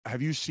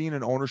have you seen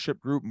an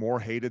ownership group more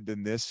hated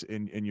than this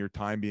in your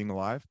time being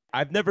alive?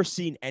 I've never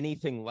seen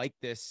anything like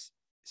this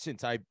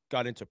since I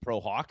got into pro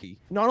hockey.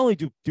 Not only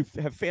do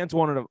have fans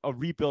wanted a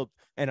rebuild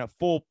and a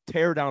full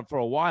teardown for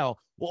a while,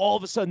 well, all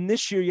of a sudden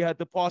this year you had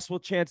the possible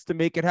chance to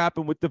make it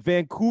happen with the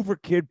Vancouver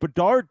kid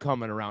Bedard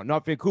coming around.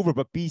 Not Vancouver,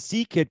 but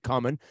BC kid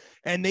coming.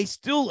 And they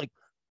still, like,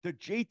 the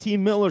JT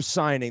Miller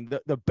signing,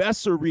 the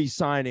Besser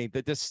re-signing,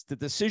 the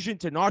decision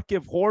to not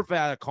give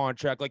Horvat a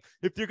contract. Like,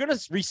 if you're going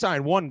to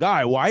re-sign one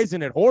guy, why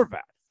isn't it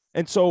Horvat?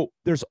 And so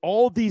there's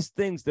all these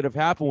things that have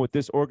happened with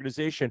this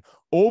organization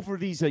over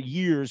these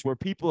years where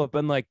people have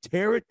been like,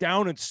 tear it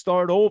down and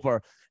start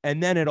over.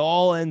 And then it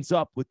all ends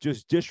up with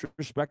just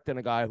disrespecting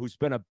a guy who's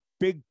been a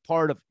big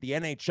part of the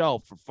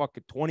NHL for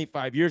fucking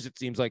 25 years, it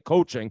seems like,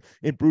 coaching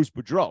in Bruce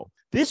Boudreau.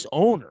 This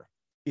owner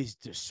is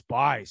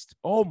despised.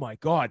 Oh my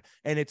God.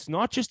 And it's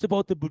not just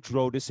about the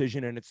Boudreau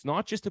decision, and it's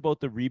not just about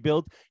the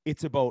rebuild.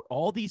 It's about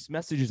all these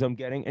messages I'm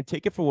getting, and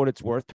take it for what it's worth.